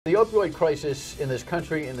The opioid crisis in this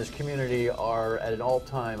country, in this community, are at an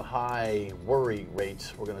all-time high worry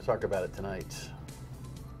rate. We're going to talk about it tonight.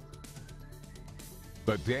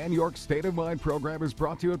 The Dan Yorke State of Mind program is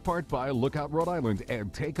brought to you in part by Lookout Rhode Island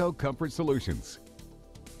and Takeo Comfort Solutions.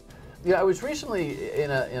 Yeah, I was recently in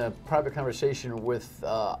a private conversation with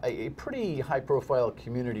a pretty high-profile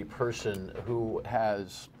community person who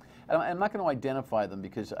has, and I'm not going to identify them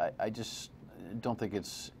because I just don't think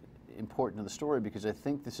it's important to the story, because I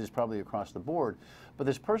think this is probably across the board. But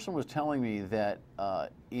this person was telling me that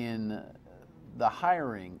in the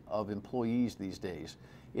hiring of employees these days,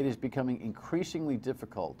 it is becoming increasingly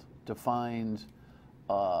difficult to find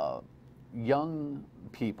young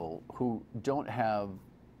people who don't have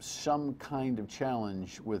some kind of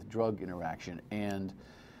challenge with drug interaction, and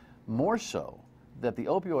more so that the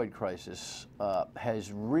opioid crisis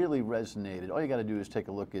has really resonated. All you got to do is take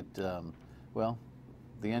a look at, well,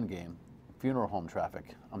 the end game, funeral home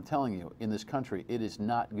traffic. I'm telling you, in this country, it is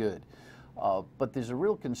not good. But there's a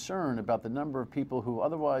real concern about the number of people who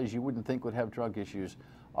otherwise you wouldn't think would have drug issues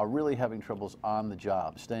are really having troubles on the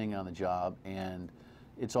job, staying on the job, and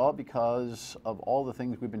it's all because of all the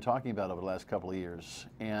things we've been talking about over the last couple of years.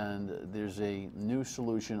 And there's a new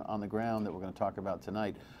solution on the ground that we're going to talk about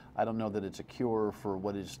tonight. I don't know that it's a cure for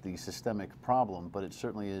what is the systemic problem, but it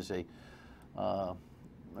certainly is a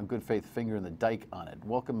good faith finger in the dike on it.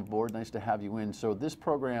 Welcome aboard. Nice to have you in. So this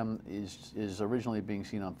program is originally being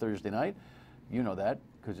seen on Thursday night. You know that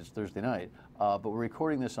because it's Thursday night. But we're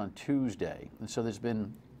recording this on Tuesday. And so there's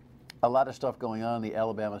been a lot of stuff going on. The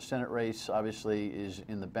Alabama Senate race obviously is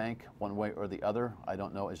in the bank one way or the other. I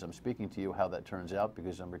don't know as I'm speaking to you how that turns out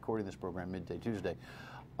because I'm recording this program midday Tuesday.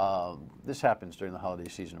 This happens during the holiday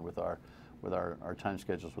season with our time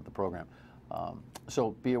schedules with the program.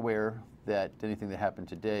 So be aware that anything that happened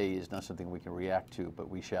today is not something we can react to, but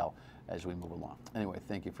we shall as we move along. Anyway,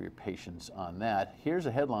 thank you for your patience on that. Here's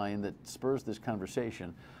a headline that spurs this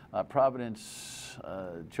conversation. Providence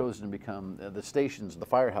chosen to become, the stations, the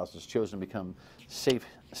firehouses chosen to become safe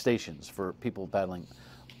stations for people battling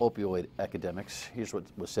opioid epidemics. Here's what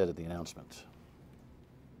was said at the announcement.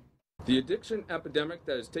 The addiction epidemic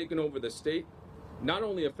that has taken over the state not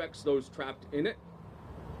only affects those trapped in it,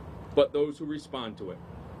 but those who respond to it.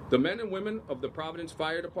 The men and women of the Providence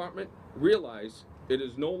Fire Department realize it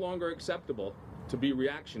is no longer acceptable to be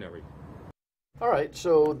reactionary. All right,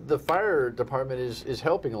 so the fire department is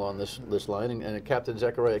helping along this line, and Captain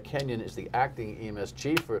Zachariah Kenyon is the acting EMS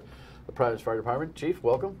chief for the Providence Fire Department. Chief,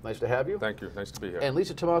 welcome. Nice to have you. Thank you. Nice to be here. And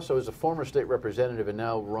Lisa Tomasso is a former state representative and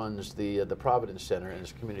now runs the Providence Center and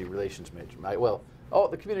is community relations manager.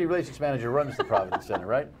 The community relations manager runs the Providence Center,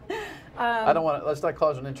 right? I don't want to. Let's not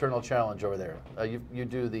cause an internal challenge over there. You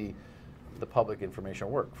do the public information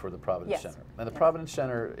work for the Providence Center, and the Providence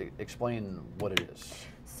Center. Explain what it is.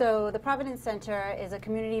 So the Providence Center is a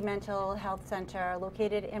community mental health center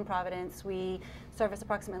located in Providence. We service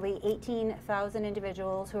approximately 18,000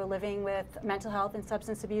 individuals who are living with mental health and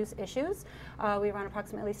substance abuse issues. We run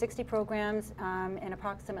approximately 60 programs in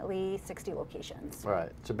approximately 60 locations. All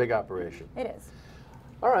right, it's a big operation. It is.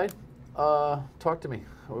 All right, talk to me.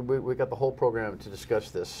 We got the whole program to discuss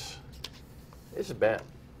this. This is bad,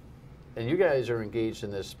 and you guys are engaged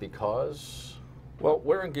in this because? Well,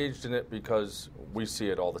 we're engaged in it because we see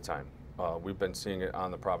it all the time. We've been seeing it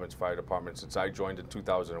on the Providence Fire Department since I joined in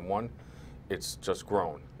 2001. It's just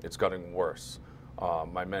grown. It's getting worse.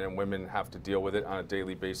 My men and women have to deal with it on a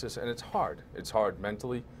daily basis, and it's hard. It's hard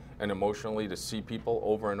mentally and emotionally to see people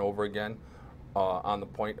over and over again on the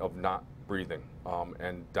point of not breathing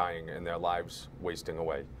and dying and their lives wasting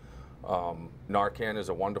away. Narcan is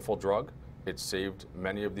a wonderful drug. It's saved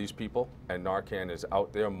many of these people, and Narcan is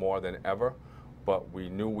out there more than ever. But we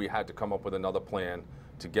knew we had to come up with another plan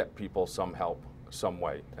to get people some help, some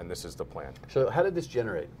way, and this is the plan. So how did this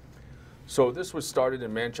generate? So this was started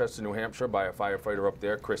in Manchester, New Hampshire by a firefighter up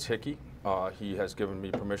there, Chris Hickey. He has given me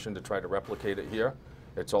permission to try to replicate it here.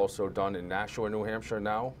 It's also done in Nashua, New Hampshire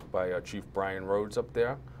now by Chief Brian Rhodes up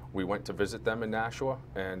there. We went to visit them in Nashua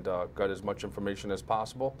and got as much information as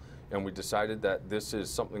possible, and we decided that this is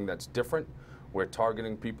something that's different. We're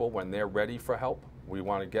targeting people when they're ready for help. We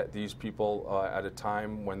want to get these people at a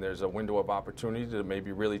time when there's a window of opportunity to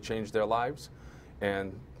maybe really change their lives,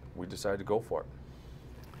 and we decided to go for it.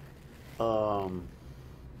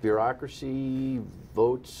 Bureaucracy,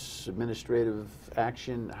 votes, administrative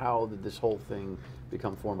action, how did this whole thing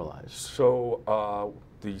become formalized? So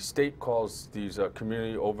the state calls these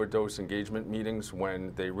community overdose engagement meetings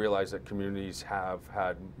when they realize that communities have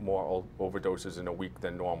had more overdoses in a week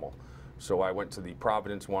than normal. So I went to the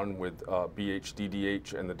Providence one with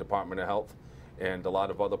BHDDH and the Department of Health, and a lot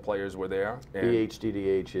of other players were there. And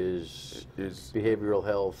BHDDH is behavioral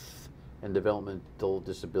health and developmental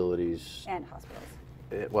disabilities. And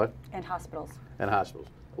hospitals. What? And hospitals. And hospitals.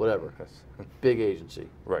 Whatever. Big agency.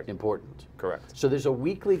 Right. Important. Correct. So there's a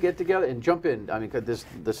weekly get together, and jump in. I mean, 'cause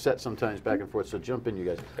the set sometimes back and forth. So jump in, you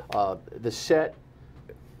guys. The set.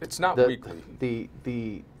 It's not weekly.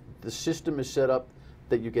 The system is set up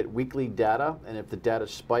that you get weekly data, and if the data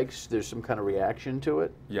spikes, there's some kind of reaction to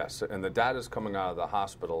it. Yes, and the data is coming out of the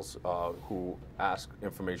hospitals who ask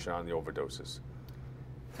information on the overdoses.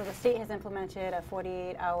 So the state has implemented a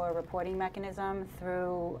 48-hour reporting mechanism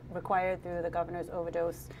required through the governor's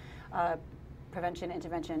overdose prevention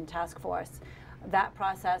intervention task force. That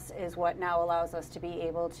process is what now allows us to be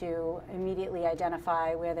able to immediately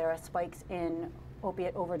identify where there are spikes in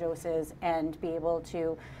opiate overdoses and be able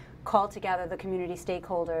to call together the community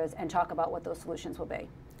stakeholders and talk about what those solutions will be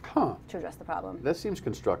to address the problem. That seems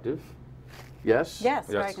constructive. Yes? Yes,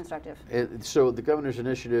 very constructive. So the governor's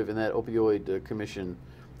initiative and that opioid commission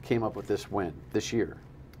came up with this when? This year?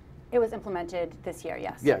 It was implemented this year,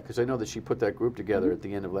 yes. Yeah, because I know that she put that group together at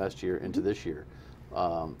the end of last year into this year.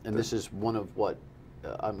 And this is one of what,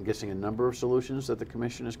 I'm guessing a number of solutions that the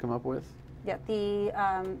commission has come up with? Yeah,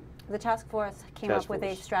 the task force came up with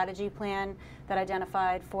a strategy plan that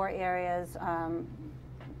identified 4 areas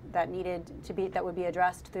that would be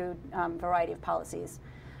addressed through a variety of policies.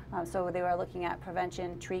 So they were looking at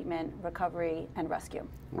prevention, treatment, recovery, and rescue.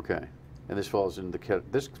 Okay. And this falls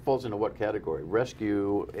into what category?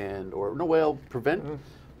 Rescue prevent?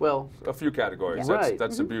 Well, a few categories. Yeah. Right.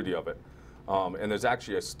 That's the beauty of it. And there's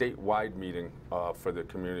actually a statewide meeting for the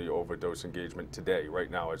community overdose engagement today, right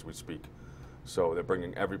now as we speak. So they're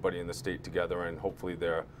bringing everybody in the state together, and hopefully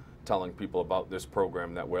they're telling people about this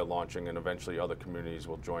program that we're launching, and eventually other communities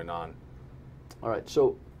will join on. All right,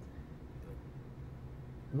 so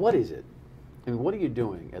what is it? I mean, what are you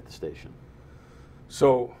doing at the station?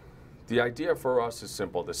 So the idea for us is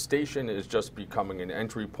simple. The station is just becoming an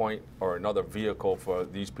entry point or another vehicle for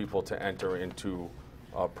these people to enter into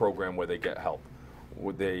a program where they get help.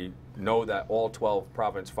 They know that all 12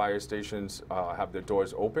 Providence fire stations have their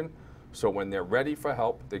doors open. So when they're ready for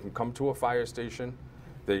help, they can come to a fire station,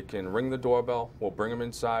 they can ring the doorbell, we'll bring them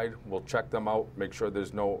inside, we'll check them out, make sure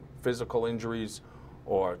there's no physical injuries,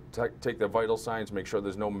 or take their vital signs, make sure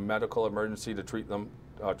there's no medical emergency to treat them,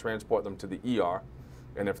 transport them to the ER.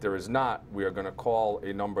 And if there is not, we are going to call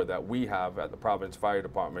a number that we have at the Providence Fire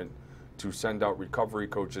Department to send out recovery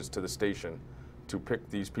coaches to the station to pick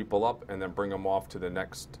these people up and then bring them off to the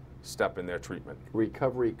next step in their treatment.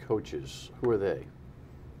 Recovery coaches, who are they?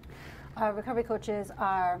 Recovery coaches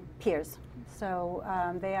are peers. So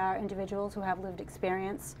they are individuals who have lived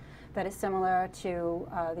experience that is similar to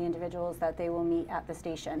the individuals that they will meet at the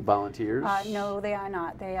station. Volunteers? No, they are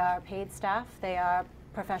not. They are paid staff. They are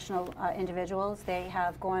professional individuals. They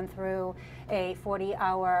have gone through a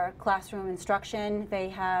 40-hour classroom instruction. They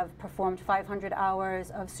have performed 500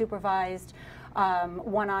 hours of supervised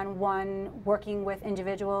one-on-one working with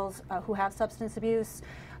individuals who have substance abuse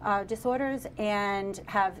disorders, and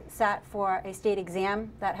have sat for a state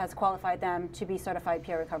exam that has qualified them to be certified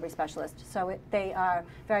peer recovery specialists. So they are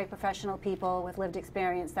very professional people with lived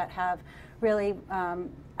experience that have really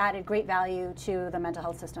added great value to the mental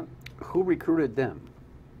health system. Who recruited them?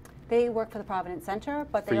 They work for the Providence Center,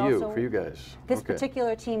 but they for you guys. This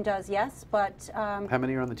particular team does, yes, but how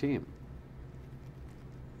many are on the team?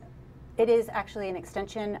 It is actually an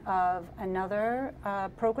extension of another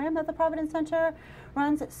program that the Providence Center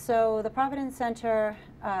runs. So the Providence Center,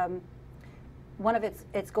 one of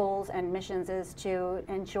its goals and missions is to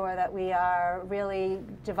ensure that we are really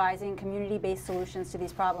devising community-based solutions to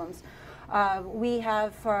these problems. We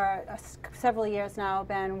have for several years now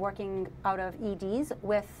been working out of EDs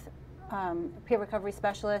with peer recovery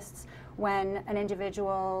specialists when an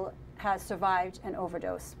individual has survived an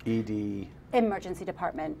overdose. ED? Emergency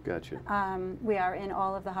department. Gotcha. We are in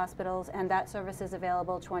all of the hospitals, and that service is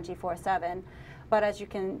available 24/7. But as you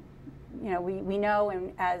can, we know,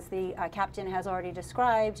 and as the captain has already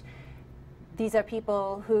described, these are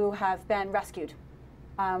people who have been rescued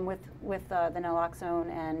with the naloxone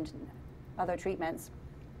and other treatments.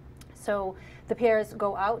 So the peers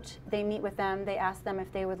go out, they meet with them, they ask them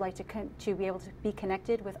if they would like to be able to be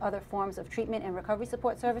connected with other forms of treatment and recovery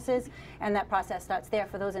support services, and that process starts there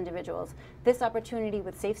for those individuals. This opportunity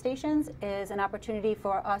with Safe Stations is an opportunity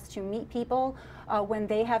for us to meet people when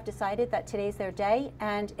they have decided that today's their day,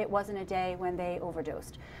 and it wasn't a day when they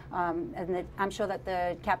overdosed. I'm sure that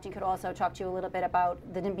the captain could also talk to you a little bit about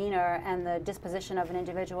the demeanor and the disposition of an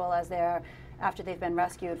individual after they've been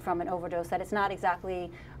rescued from an overdose, that it's not exactly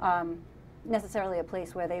necessarily a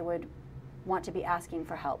place where they would want to be asking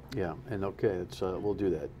for help. Yeah, and okay, it's, we'll do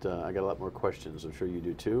that. I got a lot more questions. I'm sure you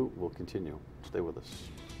do too. We'll continue. Stay with us.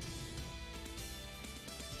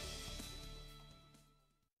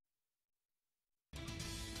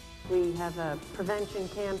 We have a prevention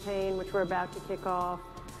campaign which we're about to kick off.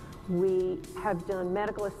 We have done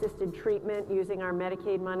medical assisted treatment using our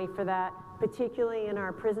Medicaid money for that, particularly in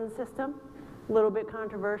our prison system. A little bit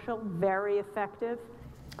controversial, very effective.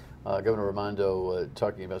 Governor Raimondo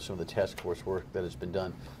talking about some of the task force work that has been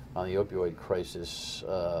done on the opioid crisis.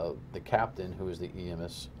 The captain, who is the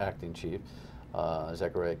EMS acting chief,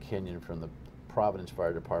 Zachariah Kenyon from the Providence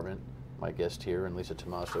Fire Department, my guest here, and Lisa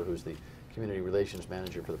Tomasso, who's the Community Relations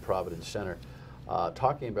Manager for the Providence Center,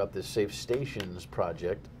 talking about this Safe Stations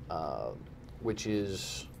project, which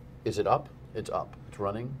is it up? It's up. It's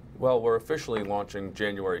running? Well, we're officially launching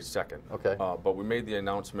January 2nd. Okay. But we made the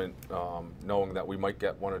announcement knowing that we might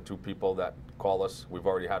get 1 or 2 people that call us. We've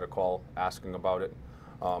already had a call asking about it.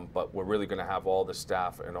 But we're really going to have all the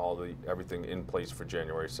staff and everything in place for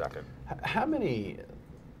January 2nd. How many,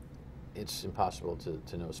 it's impossible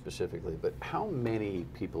to know specifically, but how many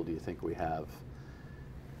people do you think we have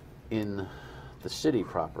in the city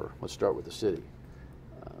proper, let's start with the city,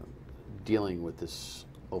 dealing with this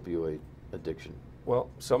opioid addiction?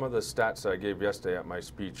 Well, some of the stats I gave yesterday at my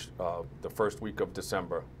speech, the first week of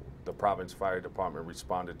December, the Providence Fire Department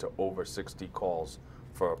responded to over 60 calls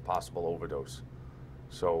for a possible overdose.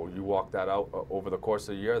 So you walk that out over the course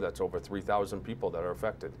of the year, that's over 3,000 people that are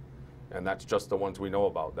affected. And that's just the ones we know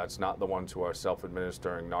about. That's not the ones who are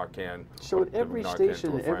self-administering Narcan. So at every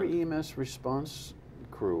station, every EMS response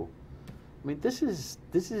crew, I mean, this is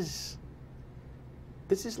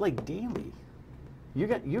like daily.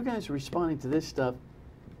 You guys are responding to this stuff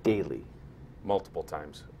daily. Multiple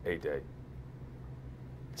times a day.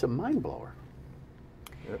 It's a mind blower.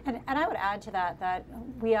 And I would add to that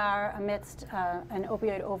we are amidst an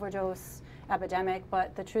opioid overdose epidemic,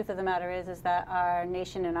 but the truth of the matter is that our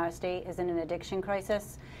nation and our state is in an addiction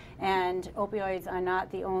crisis, and opioids are not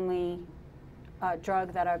the only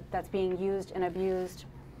drug that's being used and abused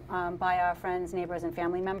by our friends, neighbors, and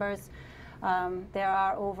family members. There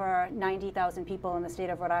are over 90,000 people in the state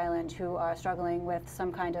of Rhode Island who are struggling with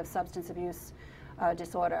some kind of substance abuse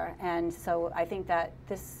disorder, and so I think that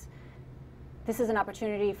this is an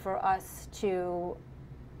opportunity for us to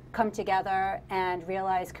come together and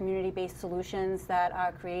realize community-based solutions that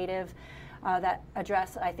are creative, that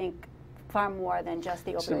address, I think, far more than just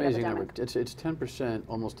the opioid epidemic. It's an amazing number. It's 10%,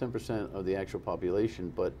 almost 10% of the actual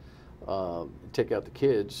population, but take out the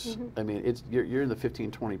kids, Mm-hmm. I mean, you're in the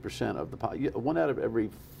 15-20% of the 1 out of every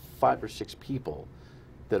 5 or 6 people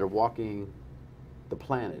that are walking the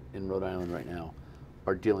planet in Rhode Island right now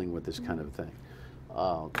are dealing with this kind of thing.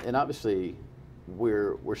 And obviously,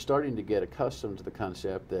 we're starting to get accustomed to the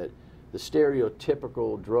concept that the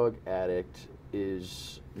stereotypical drug addict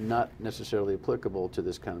is not necessarily applicable to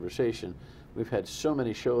this conversation. We've had so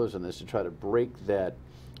many shows on this to try to break that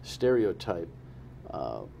stereotype.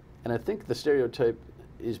 And I think the stereotype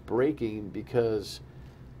is breaking because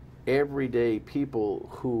everyday people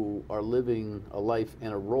who are living a life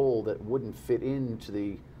and a role that wouldn't fit into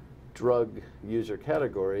the drug user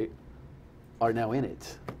category are now in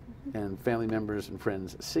it. And family members and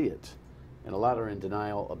friends see it. And a lot are in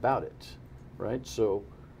denial about it, right? So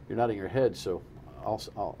you're nodding your head, so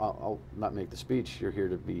I'll not make the speech. You're here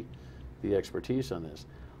to be the expertise on this.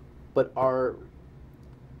 But well,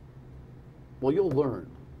 you'll learn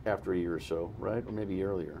after a year or so, right? Or maybe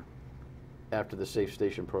earlier, after the Safe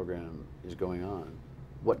Station program is going on,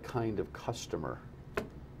 what kind of customer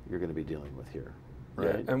you're going to be dealing with here,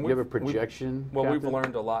 right? Yeah. And you have a projection? Well, Captain? we've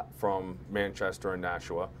learned a lot from Manchester and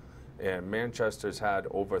Nashua. And Manchester's had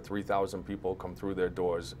over 3,000 people come through their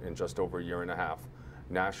doors in just over a year and a half.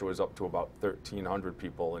 Nashua is up to about 1,300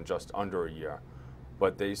 people in just under a year.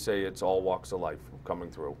 But they say it's all walks of life coming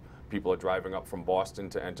through. People are driving up from Boston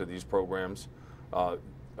to enter these programs.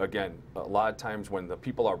 Again, a lot of times when the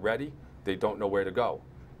people are ready, they don't know where to go.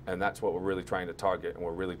 And that's what we're really trying to target, and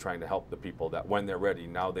we're really trying to help the people that when they're ready,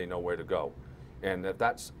 now they know where to go. And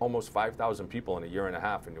that's almost 5,000 people in a year and a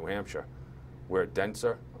half in New Hampshire. We're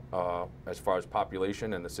denser as far as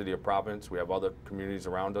population in the city of Providence. We have other communities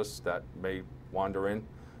around us that may wander in.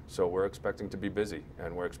 So we're expecting to be busy,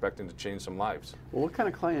 and we're expecting to change some lives. Well, what kind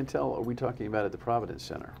of clientele are we talking about at the Providence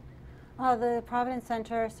Center? The Providence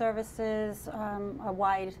Center services a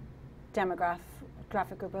wide demographic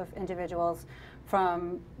group of individuals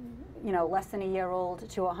from, less than a year old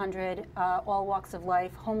to 100, all walks of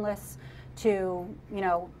life, homeless to,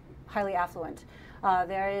 highly affluent.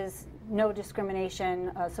 There is no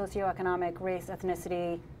discrimination, socioeconomic, race,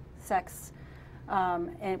 ethnicity, sex,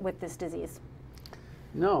 and with this disease.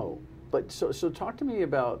 No, but so talk to me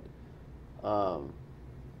about.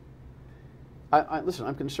 Listen,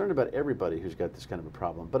 I'm concerned about everybody who's got this kind of a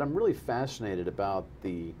problem, but I'm really fascinated about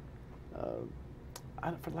the,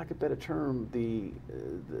 for lack of a better term, the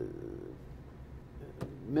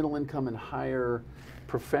middle income and higher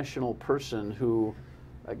professional person who,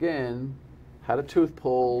 again, had a tooth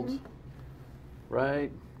pulled,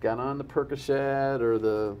 right? Got on the Percocet or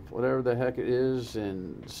the whatever the heck it is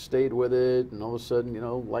and stayed with it, and all of a sudden, you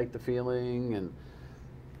know, liked the feeling and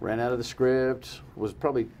ran out of the script, was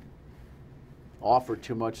probably offered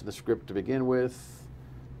too much in the script to begin with,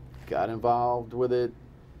 got involved with it,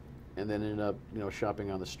 and then ended up, you know, shopping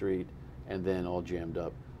on the street and then all jammed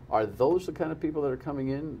up. Are those the kind of people that are coming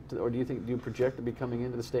in, or do you project to be coming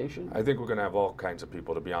into the station? I think we're going to have all kinds of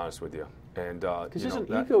people, to be honest with you. And because there's an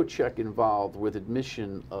ego check involved with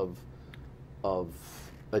admission of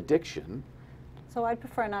addiction. So I'd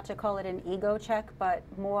prefer not to call it an ego check, but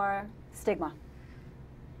more stigma.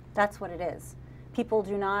 That's what it is. People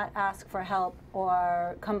do not ask for help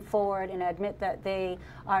or come forward and admit that they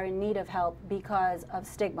are in need of help because of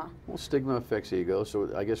stigma. Well, stigma affects ego,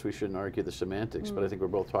 so I guess we shouldn't argue the semantics, but I think we're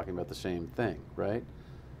both talking about the same thing, right?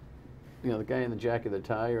 You know, the guy in the jacket and the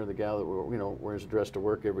tie, or the gal that, you know, wears a dress to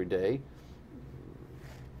work every day,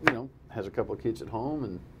 you know, has a couple of kids at home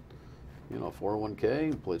and, you know,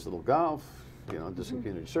 401k, plays a little golf, you know, does some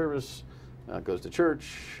community service, goes to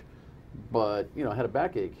church, but, you know, had a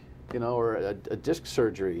backache, you know, or a disc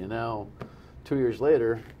surgery, and now 2 years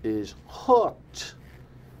later is hooked.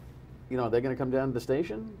 You know, are they going to come down to the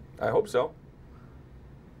station? I hope so,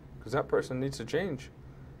 because that person needs to change,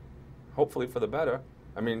 hopefully for the better.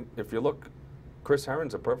 I mean, if you look, Chris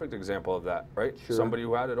Herron's a perfect example of that, right? Sure. Somebody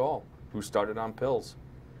who had it all, who started on pills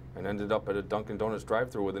and ended up at a Dunkin' Donuts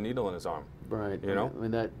drive-thru with a needle in his arm. Right. You know? I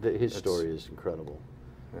mean, his story is incredible.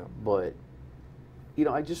 Yeah. But, you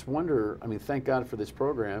know, I just wonder, I mean, thank God for this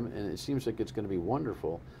program, and it seems like it's going to be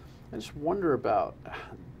wonderful. I just wonder about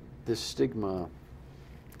this stigma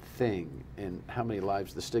thing and how many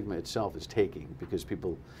lives the stigma itself is taking, because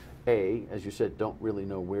people, as you said, don't really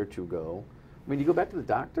know where to go. I mean, you go back to the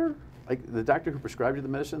doctor? Like the doctor who prescribed you the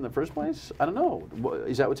medicine in the first place? I don't know.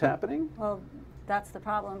 Is that what's happening? Well, that's the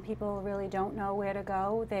problem. People really don't know where to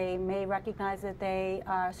go. They may recognize that they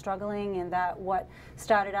are struggling and that what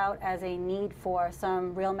started out as a need for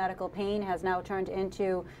some real medical pain has now turned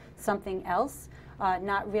into something else,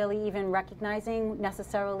 not really even recognizing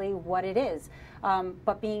necessarily what it is.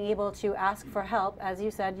 But being able to ask for help, as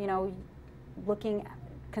you said, you know,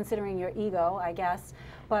 considering your ego, I guess,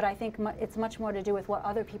 but I think it's much more to do with what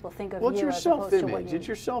other people think of you. Well, it's your self-image. It's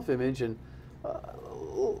your self-image, and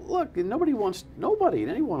look, nobody in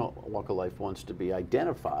any walk of life wants to be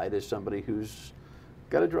identified as somebody who's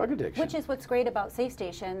got a drug addiction. Which is what's great about Safe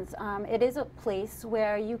Stations. It is a place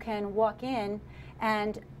where you can walk in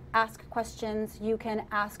and ask questions, you can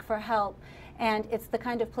ask for help, and it's the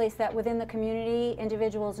kind of place that within the community,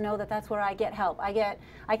 individuals know that that's where I get help. I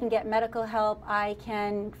can get medical help, I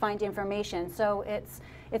can find information. So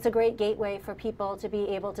it's a great gateway for people to be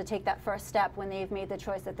able to take that first step when they've made the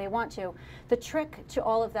choice that they want to. The trick to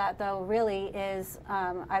all of that, though, really is,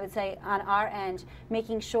 I would say, on our end,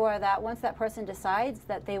 making sure that once that person decides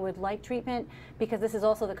that they would like treatment, because this is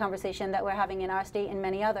also the conversation that we're having in our state and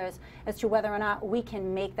many others, as to whether or not we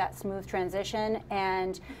can make that smooth transition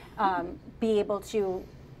and be able to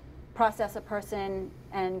process a person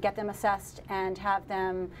and get them assessed and have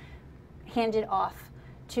them handed off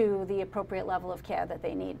to the appropriate level of care that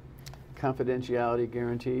they need. Confidentiality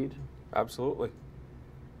guaranteed? Absolutely.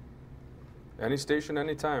 Any station,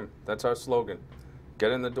 anytime. That's our slogan.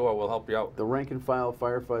 Get in the door, we'll help you out. The rank and file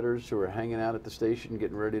firefighters who are hanging out at the station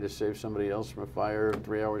getting ready to save somebody else from a fire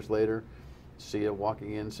 3 hours later, see you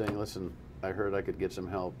walking in saying, listen, I heard I could get some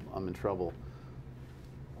help, I'm in trouble.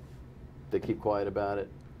 They keep quiet about it.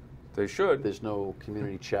 They should. There's no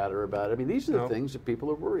community chatter about it. I mean, these are the things that people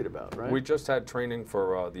are worried about, right? We just had training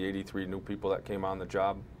for the 83 new people that came on the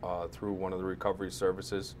job through one of the recovery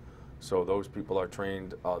services. So those people are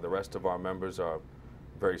trained. The rest of our members are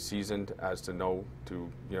very seasoned as to know to,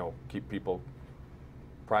 you know, keep people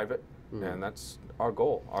private. And that's our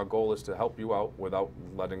goal. Our goal is to help you out without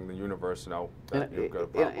letting the universe know that you've got a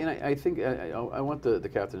problem. And I think I want the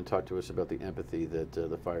captain to talk to us about the empathy that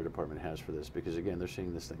the fire department has for this, because, again, they're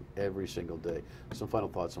seeing this thing every single day. Some final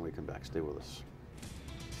thoughts when we come back. Stay with us.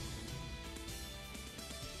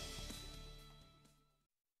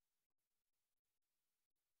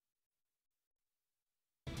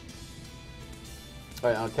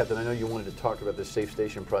 All right, Captain, I know you wanted to talk about this Safe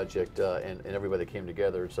Station project and everybody that came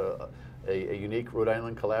together. It's a unique Rhode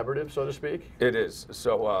Island collaborative, so to speak? It is.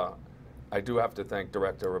 So I do have to thank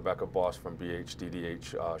Director Rebecca Boss from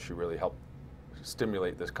BHDDH. She really helped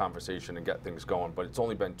stimulate this conversation and get things going. But it's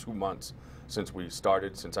only been 2 months since we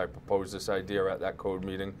started, since I proposed this idea at that code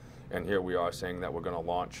meeting, and here we are saying that we're going to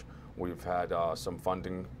launch. We've had some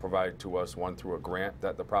funding provided to us, one through a grant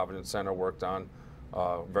that the Providence Center worked on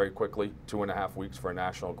very quickly, 2.5 weeks for a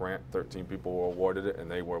national grant. 13 people were awarded it, and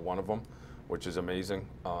they were one of them, which is amazing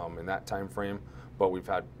in that time frame. But we've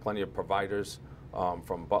had plenty of providers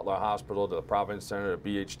from Butler Hospital to the Providence Center to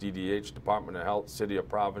BHDDH, Department of Health, City of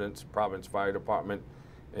Providence, Providence Fire Department,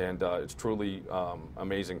 and it's truly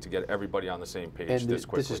amazing to get everybody on the same page this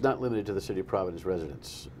quickly. This is not limited to the City of Providence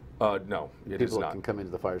residents. No, it is not. People can come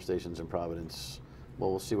into the fire stations in Providence.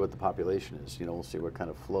 Well, we'll see what the population is. You know, we'll see what kind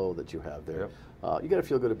of flow that you have there. Yep. You got to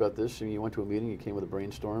feel good about this. I mean, you went to a meeting, you came with a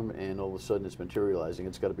brainstorm, and all of a sudden it's materializing.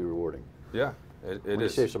 It's got to be rewarding. Yeah, it is. When you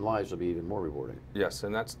save some lives, it'll be even more rewarding. Yes,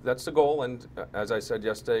 and that's the goal. And as I said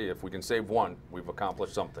yesterday, if we can save one, we've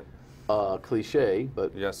accomplished something. Cliche,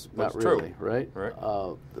 but yes, not it's really, true. right? Right.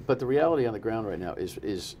 But the reality on the ground right now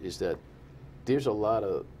is that there's a lot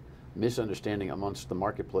of misunderstanding amongst the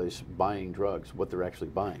marketplace buying drugs, what they're actually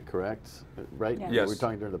buying, correct? Right? Yes. We were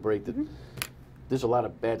talking during the break that there's a lot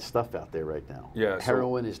of bad stuff out there right now. Yeah,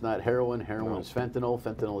 heroin is not heroin. Heroin No. is fentanyl.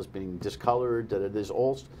 Fentanyl is being discolored. There's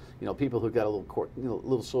all, people who got a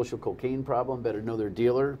little social cocaine problem better know their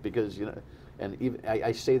dealer because, and even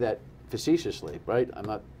I say that facetiously, right? I'm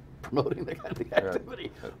not promoting the kind of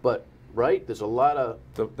activity, but right, there's a lot of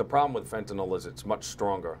the problem with fentanyl is it's much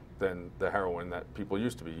stronger than the heroin that people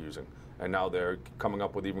used to be using, and now they're coming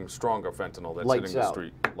up with even stronger fentanyl that's hitting the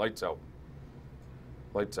street. Lights out.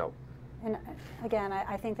 Lights out. And again,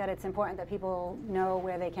 I think that it's important that people know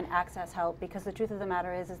where they can access help, because the truth of the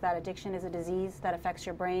matter is that addiction is a disease that affects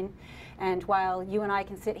your brain. And while you and I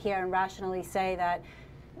can sit here and rationally say that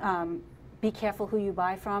be careful who you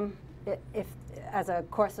buy from, if as a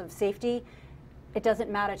course of safety, it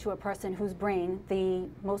doesn't matter to a person whose brain, the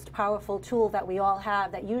most powerful tool that we all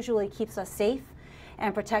have that usually keeps us safe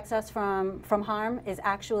and protects us from harm, is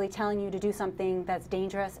actually telling you to do something that's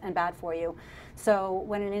dangerous and bad for you. So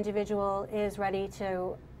when an individual is ready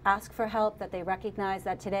to ask for help, that they recognize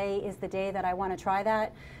that today is the day that I want to try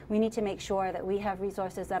that, we need to make sure that we have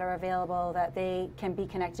resources that are available, that they can be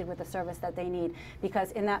connected with the service that they need,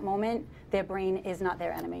 because in that moment, their brain is not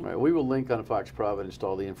their enemy. Right. We will link on Fox Providence to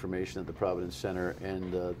all the information that the Providence Center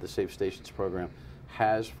and the Safe Stations program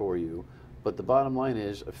has for you. But the bottom line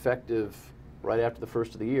is, effective right after the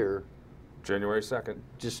first of the year, January 2nd.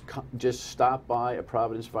 Just stop by a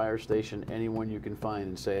Providence fire station, anyone you can find,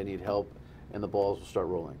 and say, I need help, and the balls will start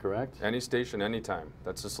rolling, correct? Any station, anytime.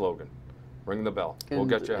 That's the slogan. Ring the bell. We'll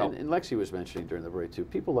get you help. And Lexi was mentioning during the break, too,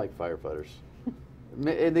 people like firefighters.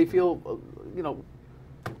 And they feel,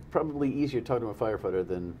 probably easier talking to a firefighter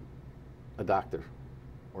than a doctor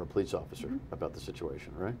or a police officer about the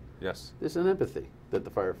situation, right? Yes. There's an empathy that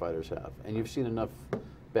the firefighters have, and you've seen enough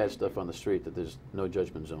bad stuff on the street that there's no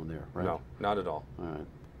judgment zone there, right? No, not at all. All right.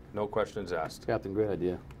 No questions asked. Captain, great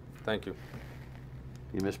idea. Thank you.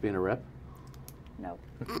 You miss being a rep? No.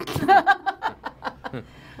 I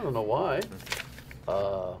don't know why.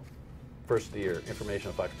 First of the year,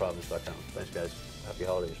 information on foxprovidence.com. Thanks, guys. Happy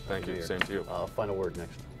holidays. Thank you. Same to you. Final word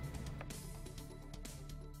next.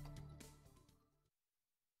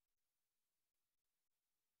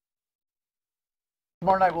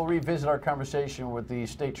 Tomorrow night we'll revisit our conversation with the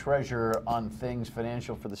state treasurer on things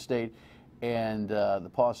financial for the state and the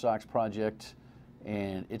Paw Sox project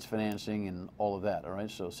and its financing and all of that, all right?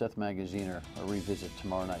 So Seth Magaziner, a revisit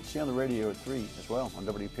tomorrow night. See you on the radio at 3 as well on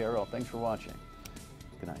WPRL. Thanks for watching.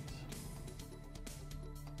 Good night.